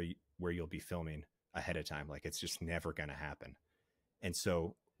area where you'll be filming ahead of time. Like, it's just never going to happen. And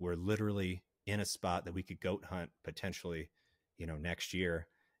so we're literally in a spot that we could goat hunt potentially, next year.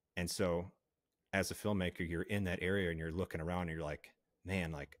 And so as a filmmaker, you're in that area and you're looking around and you're like,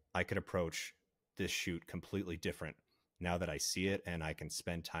 man, like I could approach this shoot completely different now that I see it and I can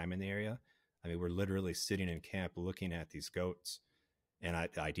spend time in the area. I mean, we're literally sitting in camp looking at these goats, and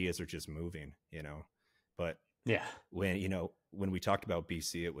ideas are just moving, But yeah, when we talked about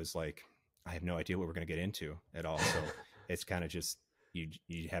BC, it was like, I have no idea what we're going to get into at all. So it's kind of just,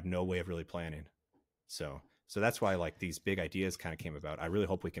 you have no way of really planning. So that's why like these big ideas kind of came about. I really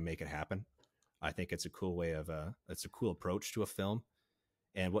hope we can make it happen. I think it's a cool way of it's a cool approach to a film.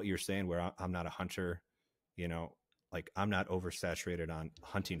 And what you're saying, where I'm not a hunter, like I'm not oversaturated on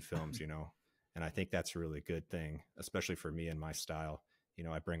hunting films, and I think that's a really good thing, especially for me and my style.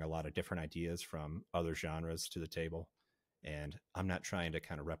 I bring a lot of different ideas from other genres to the table, and I'm not trying to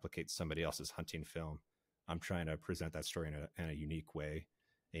kind of replicate somebody else's hunting film. I'm trying to present that story in a unique way.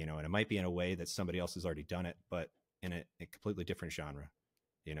 and it might be in a way that somebody else has already done it, but in a completely different genre,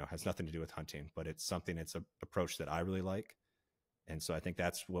 has nothing to do with hunting, but it's something, it's a approach that I really like. And so I think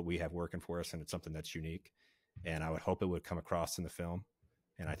that's what we have working for us. And it's something that's unique. And I would hope it would come across in the film.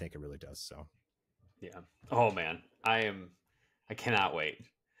 And I think it really does. So, Yeah. Oh man, I cannot wait.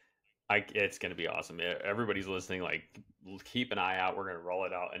 It's going to be awesome. Everybody's listening. Like, keep an eye out. We're going to roll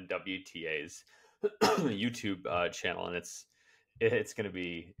it out in WTA's YouTube channel, and it's going to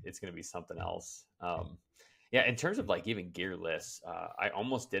be something else. Yeah, in terms of like even gear lists, I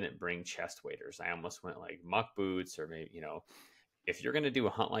almost didn't bring chest waders. I almost went like muck boots, or maybe if you're going to do a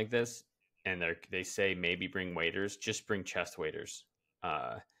hunt like this, and they say maybe bring waders, just bring chest waders.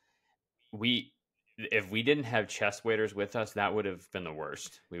 Uh, we if we didn't have chest waders with us, that would have been the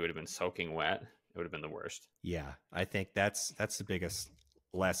worst. We would have been soaking wet. It would have been the worst. yeah, I think that's the biggest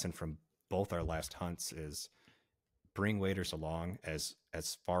lesson from both our last hunts is bring waders along as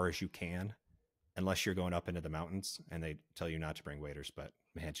far as you can, unless you're going up into the mountains and they tell you not to bring waders. But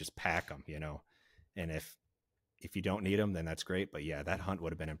man, just pack them, And if you don't need them, then that's great. But yeah, that hunt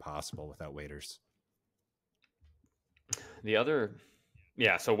would have been impossible without waders. The other,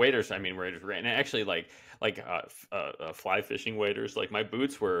 yeah. So waders. I mean, waders, and actually, fly fishing waders. Like my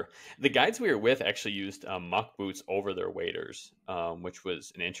boots were, the guides we were with actually used muck boots over their waders, which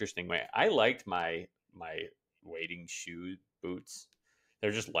was an interesting way. I liked my wading shoe boots.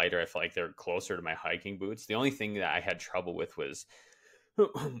 They're just lighter. I feel like they're closer to my hiking boots. The only thing that I had trouble with was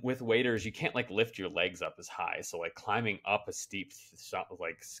with waders, you can't like lift your legs up as high. So like climbing up a steep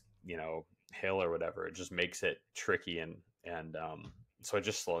hill or whatever, it just makes it tricky and so it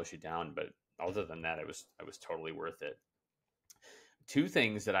just slows you down. But other than that, it was totally worth it. Two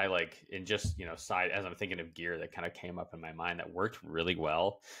things that I like in just side as I'm thinking of gear that kind of came up in my mind that worked really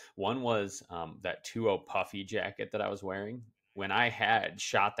well. One was that 2.0 puffy jacket that I was wearing. When I had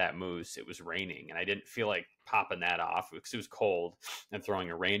shot that moose, it was raining and I didn't feel like popping that off because it was cold and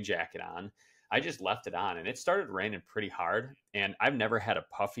throwing a rain jacket on. I just left it on and it started raining pretty hard. And I've never had a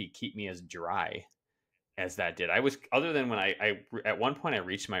puffy keep me as dry as that did. I was, other than when I at one point I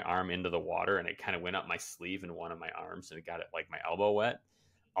reached my arm into the water and it kind of went up my sleeve in one of my arms and it got it like my elbow wet.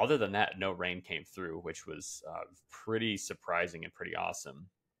 Other than that, no rain came through, which was pretty surprising and pretty awesome.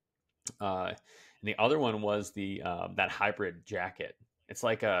 And the other one was the that hybrid jacket. It's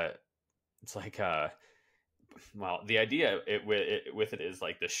like a well, the idea with it is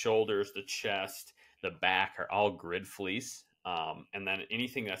like the shoulders, the chest, the back are all grid fleece. And then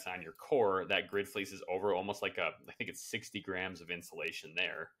anything that's on your core, that grid fleece is over almost like I think it's 60 grams of insulation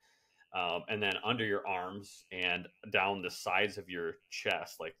there. And then under your arms and down the sides of your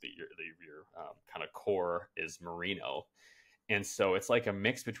chest, like your kind of core is merino. And so it's like a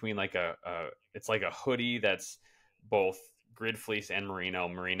mix between like it's like a hoodie that's both grid fleece and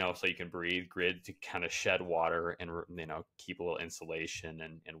merino so you can breathe, grid to kind of shed water and keep a little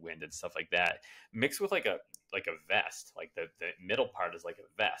insulation and wind and stuff like that, mixed with like a vest. Like the middle part is like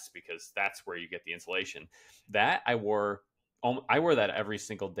a vest because that's where you get the insulation. That I wore that every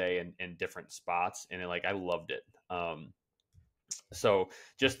single day in different spots, and I loved it. So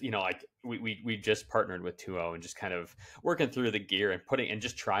just like we just partnered with 2.0 and just kind of working through the gear and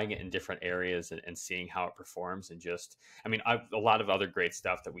just trying it in different areas and seeing how it performs. And just a lot of other great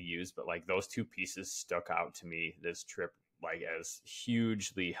stuff that we use, but like those two pieces stuck out to me this trip like as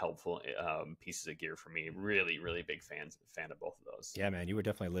hugely helpful pieces of gear for me. Really, really big fan of both of those. Yeah, man, you were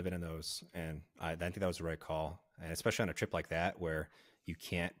definitely living in those, and I think that was the right call. And especially on a trip like that where you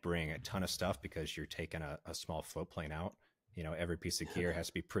can't bring a ton of stuff because you're taking a small float plane out. Every piece of gear has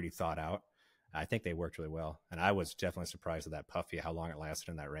to be pretty thought out. I think they worked really well. And I was definitely surprised at that puffy, how long it lasted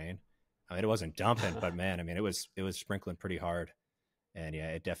in that rain. I mean, it wasn't dumping, but man, it was sprinkling pretty hard. And yeah,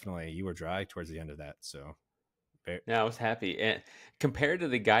 it definitely, you were dry towards the end of that. So yeah, I was happy. And compared to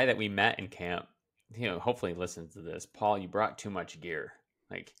the guy that we met in camp, hopefully he listens to this. Paul, you brought too much gear.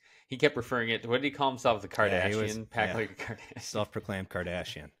 Like he kept referring it to, what did he call himself? The Kardashian? Like a Kardashian. Self-proclaimed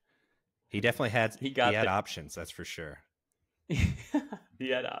Kardashian. He definitely had, he had options. That's for sure. He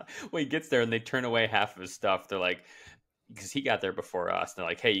gets there and they turn away half of his stuff. They're like, because he got there before us, they're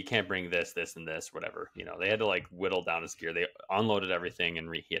like, hey, you can't bring this and this, whatever. They had to like whittle down his gear. They unloaded everything and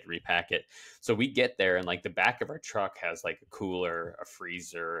he had to repack it. So we get there and like the back of our truck has like a cooler, a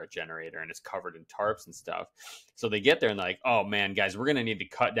freezer, a generator, and it's covered in tarps and stuff. So they get there and they're like, oh man, guys, we're gonna need to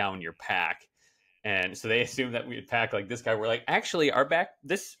cut down your pack. And so they assumed that we'd pack like this guy. We're like, actually, our bag,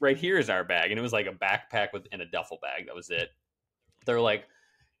 this right here is our bag. And it was like a backpack within a duffel bag. That was it. They're like,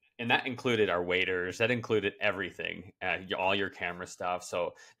 and that included our waders. That included everything, all your camera stuff.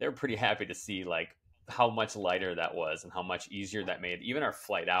 So they were pretty happy to see like how much lighter that was and how much easier that made even our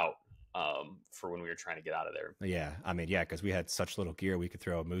flight out for when we were trying to get out of there. Yeah, I mean, yeah, because we had such little gear, we could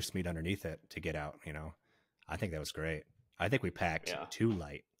throw moose meat underneath it to get out. I think that was great. I think we packed Yeah. too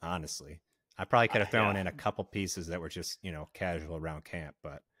light, honestly. I probably could have thrown Yeah. in a couple pieces that were just casual around camp,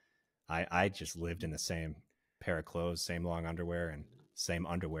 but I just lived in the same pair of clothes, same long underwear, and same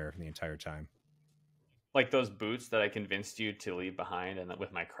underwear the entire time. Like those boots that I convinced you to leave behind, and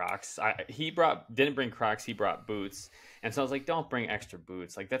with my Crocs, he didn't bring Crocs, he brought boots, and so I was like, don't bring extra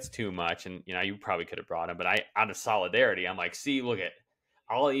boots, like that's too much, and you probably could have brought them, but I, out of solidarity, I'm like, see, look at,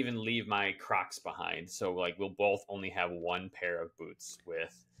 I'll even leave my Crocs behind, so like we'll both only have one pair of boots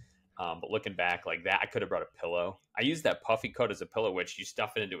with. But looking back, like that, I could have brought a pillow. I used that puffy coat as a pillow, which you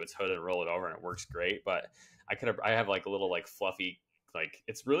stuff it into its hood and roll it over, and it works great. But I have like a little like fluffy, like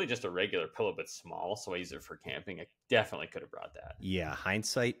it's really just a regular pillow but small, so I use it for camping. I definitely could have brought that. Yeah,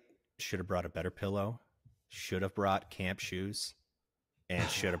 hindsight, should have brought a better pillow, should have brought camp shoes, and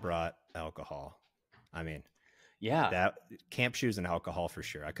should have brought alcohol. I mean, Yeah, that camp shoes and alcohol for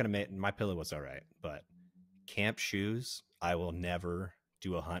sure. I could have made my pillow was all right, but camp shoes, I will never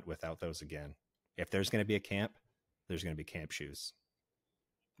do a hunt without those again. If there's going to be a camp, there's going to be camp shoes.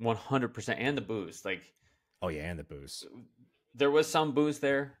 100%, and the booze. Like, oh yeah, and the booze. There was some booze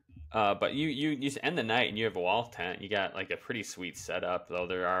there, but you end the night and you have a wall tent. You got like a pretty sweet setup, though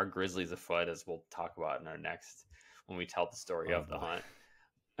there are grizzlies afoot, as we'll talk about in our next when we tell the story of the hunt.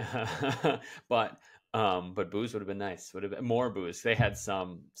 but booze would have been nice. Would have been more booze. They had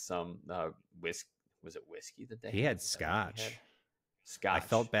some whiskey. Was it whiskey that they? He had scotch. Scotch. I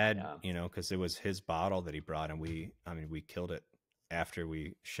felt bad, because it was his bottle that he brought, and we killed it after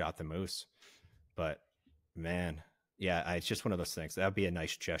we shot the moose. But man, yeah, it's just one of those things. That would be a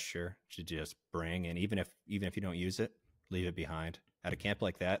nice gesture to just bring, and even if you don't use it, leave it behind at a camp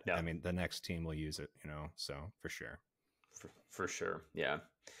like that. Yeah. I mean, the next team will use it, so for sure. For sure, yeah.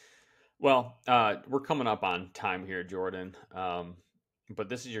 Well, we're coming up on time here, Jordan. But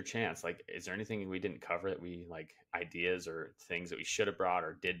this is your chance. Like, is there anything we didn't cover that we like, ideas or things that we should have brought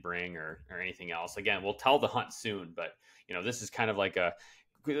or did bring or anything else? Again, we'll tell the hunt soon, but this is kind of like a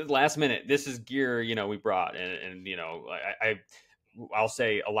last minute. This is gear, we brought, and I'll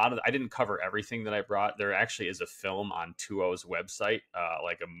say a lot of, I didn't cover everything that I brought. There actually is a film on 2O's website,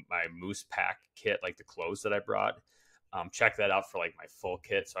 like my moose pack kit, like the clothes that I brought. Check that out for like my full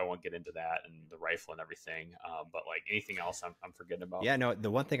kit, so I won't get into that and the rifle and everything. But like anything else I'm forgetting about. Yeah, no, the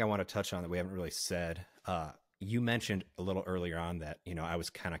one thing I want to touch on that we haven't really said, you mentioned a little earlier on that, I was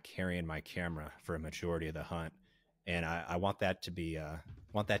kind of carrying my camera for a majority of the hunt. And I want that to be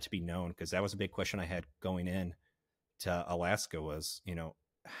known, because that was a big question I had going in to Alaska was,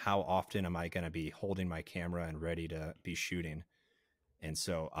 how often am I going to be holding my camera and ready to be shooting? And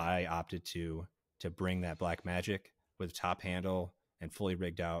so I opted to bring that Black Magic with top handle and fully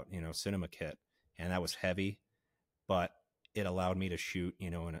rigged out, cinema kit. And that was heavy, but it allowed me to shoot,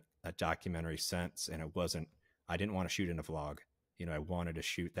 in a documentary sense. And I didn't want to shoot in a vlog. I wanted to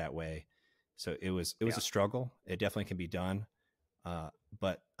shoot that way. So it was a struggle. It definitely can be done.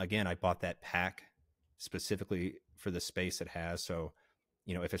 But again, I bought that pack specifically for the space it has. So,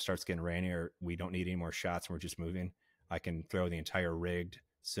 if it starts getting rainy or we don't need any more shots and we're just moving, I can throw the entire rigged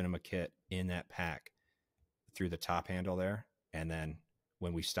cinema kit in that pack through the top handle there. And then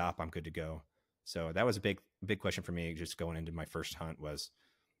when we stop, I'm good to go. So that was a big question for me just going into my first hunt was,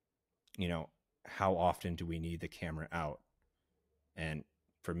 how often do we need the camera out? And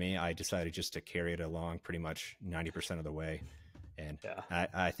for me, I decided just to carry it along pretty much 90% of the way. And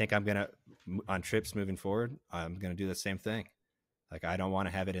I think I'm going to, on trips moving forward, I'm going to do the same thing. Like, I don't want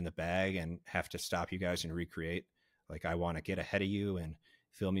to have it in the bag and have to stop you guys and recreate. Like, I want to get ahead of you and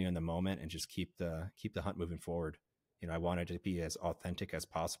film you in the moment and just keep the hunt moving forward. I want it to be as authentic as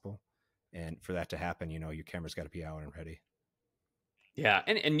possible. And for that to happen, your camera's got to be out and ready. Yeah,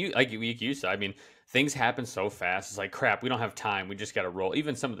 and you, like you said, I mean, things happen so fast. It's like, crap, we don't have time. We just got to roll.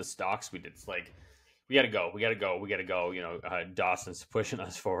 Even some of the stalks we did, it's like, we got to go. Dawson's pushing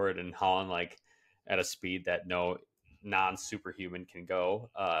us forward and hauling like at a speed that no non-superhuman can go,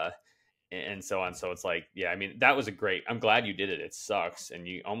 and so on. So it's like, yeah, I mean, that was I'm glad you did it. It sucks, and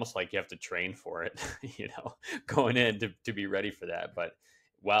you almost like you have to train for it, going in to be ready for that. But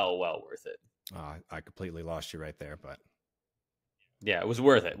well worth it. I completely lost you right there, but. Yeah, it was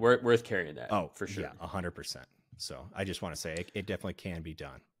worth it. Worth carrying that. Oh, for sure. Yeah, 100%. So I just want to say it definitely can be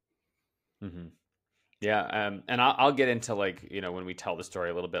done. Mm-hmm. Yeah, and I'll get into like, when we tell the story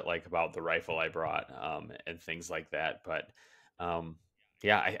a little bit like about the rifle I brought, and things like that. But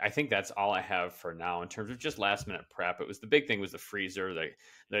Yeah, I think that's all I have for now in terms of just last minute prep. It was the big thing was the freezer,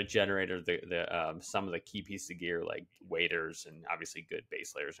 the generator, the some of the key pieces of gear like waders and obviously good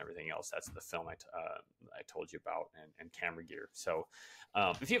base layers and everything else. That's the film I told you about and camera gear. So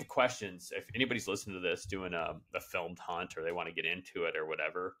if you have questions, if anybody's listening to this doing a filmed hunt or they want to get into it or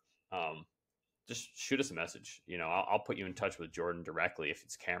whatever, just shoot us a message. I'll put you in touch with Jordan directly if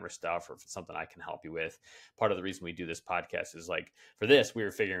it's camera stuff or if it's something I can help you with. Part of the reason we do this podcast is like for this, we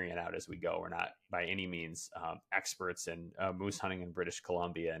were figuring it out as we go. We're not by any means experts in moose hunting in British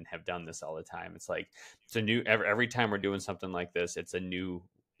Columbia and have done this all the time. It's like it's a new every time we're doing something like this, it's a new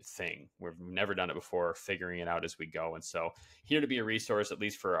thing. We've never done it before, figuring it out as we go. And so here to be a resource, at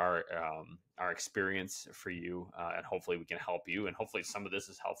least for our experience for you. And hopefully we can help you. And hopefully some of this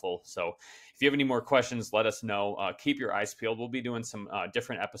is helpful. So if you have any more questions, let us know. Keep your eyes peeled. We'll be doing some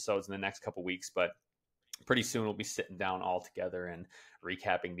different episodes in the next couple weeks, but pretty soon we'll be sitting down all together and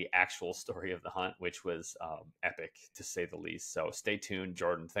recapping the actual story of the hunt, which was epic to say the least. So stay tuned.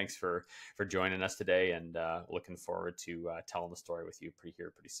 Jordan, thanks for joining us today, and looking forward to telling the story with you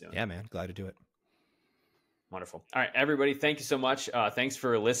pretty soon. Yeah, man. Glad to do it. Wonderful. All right, everybody, thank you so much. Thanks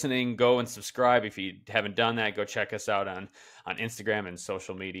for listening. Go and subscribe. If you haven't done that, go check us out on Instagram and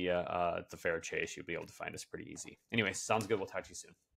social media. The Fair Chase. You'll be able to find us pretty easy. Anyway, sounds good. We'll talk to you soon.